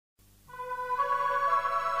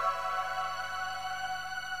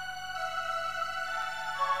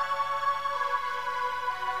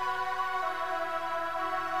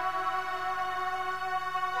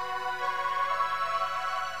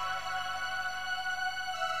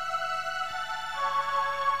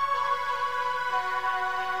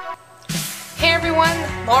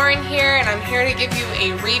everyone, Lauren here, and I'm here to give you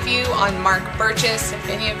a review on Mark Burgess. If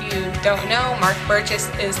any of you don't know, Mark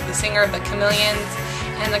Burgess is the singer of the Chameleons,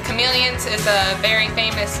 and the Chameleons is a very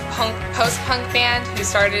famous post-punk band who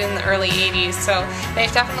started in the early 80s, so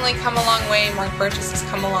they've definitely come a long way. Mark Burgess has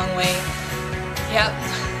come a long way. Yep.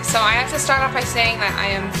 So I have to start off by saying that I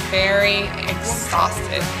am very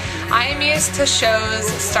exhausted. I am used to shows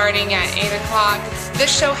starting at 8 o'clock. This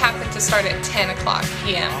show happened to start at 10 o'clock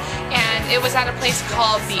p.m. and it was at a place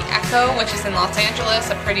called The Echo, which is in Los Angeles,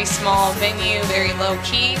 a pretty small venue, very low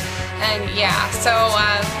key. And yeah, so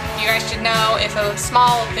you guys should know, if a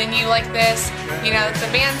small venue like this, you know, the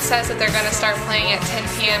band says that they're going to start playing at 10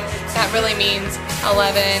 p.m., that really means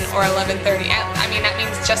 11 or 11:30. I mean, that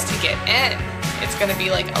means just to get in, it's going to be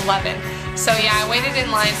like 11. So yeah, I waited in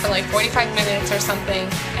line for like 45 minutes or something,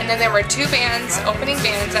 and then there were two bands, opening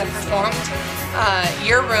bands that performed,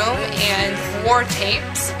 Your Room and War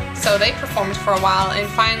Tapes. So they performed for a while, and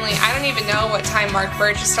finally, I don't even know what time Mark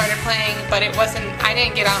Burgess started playing, but it wasn't, I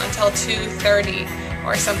didn't get out until 2:30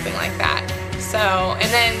 or something like that. So, and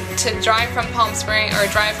then to drive from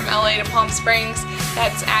drive from LA to Palm Springs,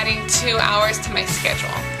 that's adding 2 hours to my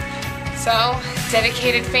schedule. So,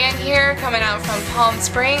 dedicated fan here, coming out from Palm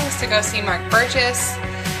Springs to go see Mark Burgess.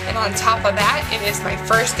 And on top of that, it is my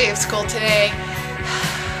first day of school today.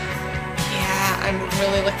 Yeah, I'm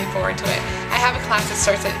really looking forward to it. I have a class that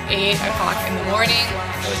starts at 8 o'clock in the morning.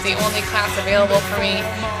 It was the only class available for me.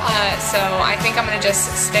 So I think I'm going to just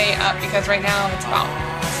stay up because right now it's about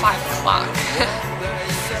 5 o'clock.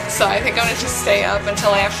 So I think I'm going to just stay up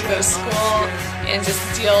until I have to go to school and just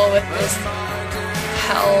deal with this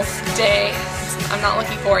hell day. I'm not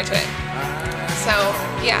looking forward to it. So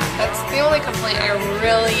yeah, that's the only complaint I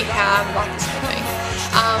really have about this whole thing.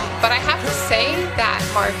 But I have to say that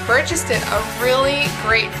Mark Burgess did a really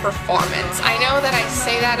great performance. I know that I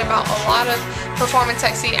say that about a lot of performances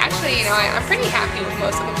I see. Actually, you know, I'm pretty happy with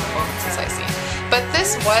most of the performances I see. But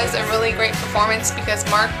this was a really great performance because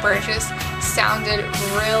Mark Burgess sounded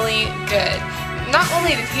really good. Not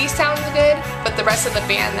only did he sound good, but the rest of the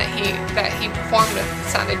band that he performed with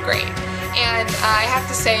sounded great. And I have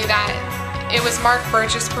to say that it was Mark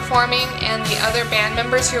Burgess performing, and the other band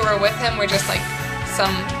members who were with him were just like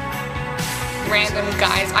some random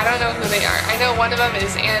guys. I don't know who they are. I know one of them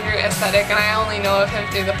is Andrew Aesthetic, and I only know of him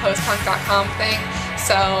through the postpunk.com thing.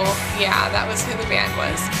 So yeah, that was who the band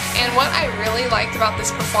was. And what I really liked about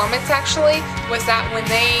this performance actually was that when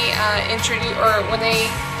they when they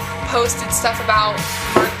posted stuff about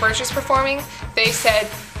Mark Burgess performing, they said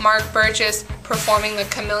Mark Burgess performing the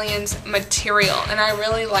Chameleons material, and I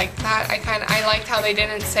really liked that. I liked how they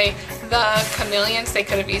didn't say the Chameleons. They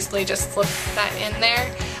could have easily just slipped that in there.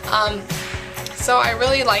 So I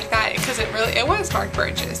really liked that because it was Mark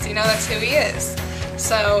Burgess. You know, that's who he is.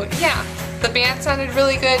 So yeah, the band sounded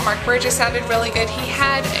really good. Mark Burgess sounded really good. He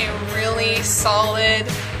had a really solid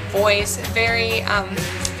voice, very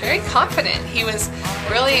confident. He was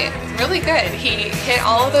really good. He hit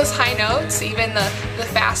all of those high notes, even the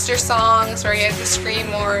faster songs where he had to scream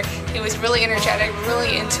more. He was really energetic,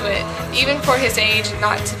 really into it. Even for his age,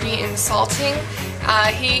 not to be insulting,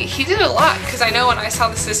 he did a lot, because I know when I saw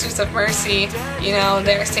the Sisters of Mercy, you know,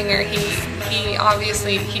 their singer, he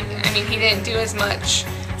obviously, I mean, he didn't do as much.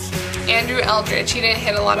 Andrew Eldridge, he didn't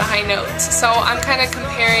hit a lot of high notes. So I'm kind of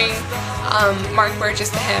comparing Mark Burgess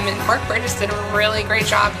to him, and Mark Burgess did a really great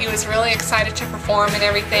job. He was really excited to perform and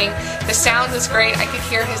everything. The sound was great. I could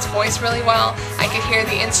hear his voice really well. I could hear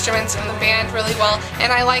the instruments from the band really well,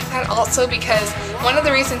 and I like that also because one of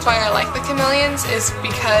the reasons why I like the Chameleons is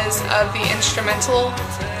because of the instrumental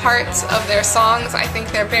parts of their songs. I think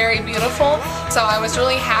they're very beautiful, so I was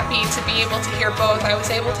really happy to be able to hear both. I was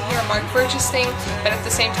able to hear Mark Burgess sing, but at the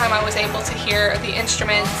same time I was able to hear the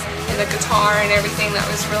instruments and the guitar and everything. That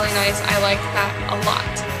was really nice. I liked that a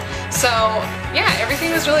lot. So yeah, everything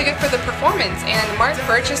was really good for the performance, and Mark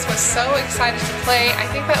Burgess was so excited to play. I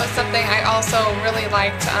think that was something I also really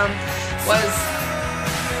liked, was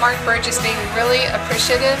Mark Burgess being really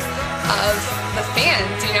appreciative of the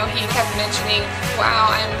fans. You know, he kept mentioning,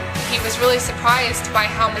 wow, he was really surprised by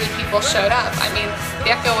how many people showed up. I mean,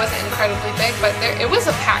 the Echo wasn't incredibly big, but it was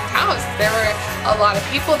a packed house. There were a lot of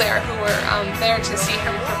people there who were there to see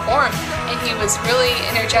him perform, and he was really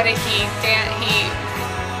energetic.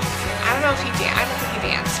 I don't think he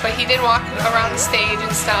danced, but he did walk around the stage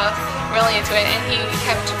and stuff, really into it, and he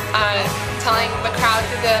kept telling the crowd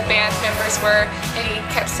who the band members were, and he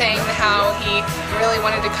kept saying how he really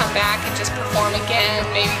wanted to come back and just perform again,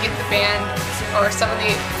 maybe get the band or some of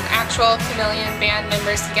the actual Chameleon band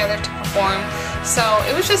members together to perform. So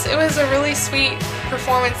it was a really sweet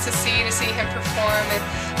performance to see him perform,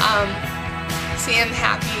 and seem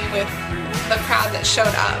happy with the crowd that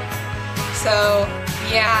showed up. So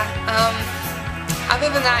yeah, other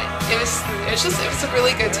than that, it was a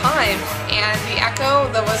really good time. And the Echo,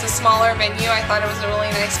 that was a smaller venue, I thought it was a really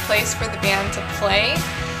nice place for the band to play.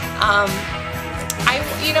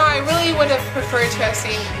 I really would have preferred to have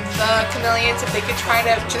seen the Chameleons. If they could try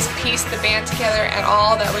to just piece the band together at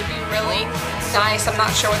all, that would be really nice. I'm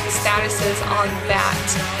not sure what the status is on that.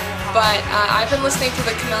 But I've been listening to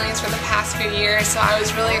the Chameleons for the past few years, so I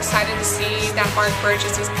was really excited to see that Mark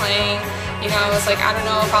Burgess was playing. You know, I was like, I don't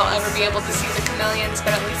know if I'll ever be able to see the Chameleons,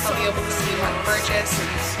 but at least I'll be able to see Mark Burgess.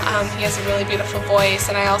 He has a really beautiful voice,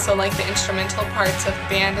 and I also like the instrumental parts of the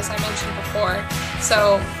band, as I mentioned before.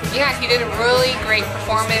 So yeah, he did a really great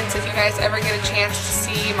performance. If you guys ever get a chance to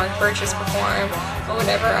see Mark Burgess perform or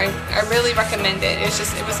whatever, I really recommend it. It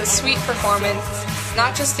was a sweet performance,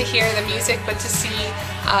 not just to hear the music, but to see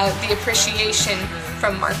the appreciation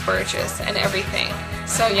from Mark Burgess and everything.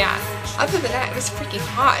 So yeah, other than that, it was freaking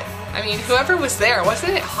hot. I mean, whoever was there,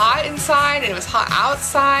 wasn't it hot inside and it was hot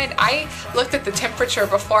outside? I looked at the temperature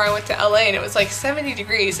before I went to LA and it was like 70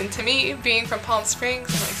 degrees, and to me, being from Palm Springs,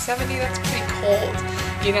 I'm like 70, that's pretty cold,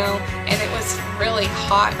 you know, and it was really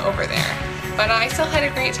hot over there. But I still had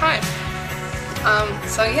a great time.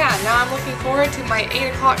 So yeah, now I'm looking forward to my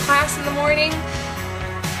 8 o'clock class in the morning.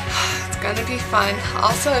 It's gonna be fun.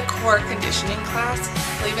 Also a core conditioning class,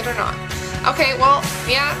 believe it or not. Okay, well,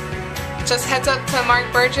 yeah. Just heads up to Mark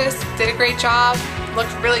Burgess, did a great job,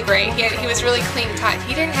 looked really great. He was really clean cut.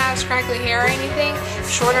 He didn't have scraggly hair or anything,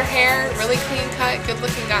 shorter hair, really clean cut, good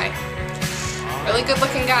looking guy. Really good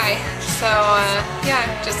looking guy. So yeah,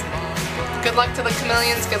 just good luck to the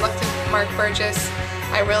Chameleons, good luck to Mark Burgess.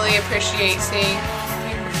 I really appreciate seeing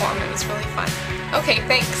him perform, it was really fun. Okay,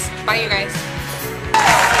 thanks. Bye you guys.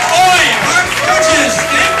 Oi, Mark Burgess,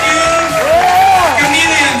 thank you!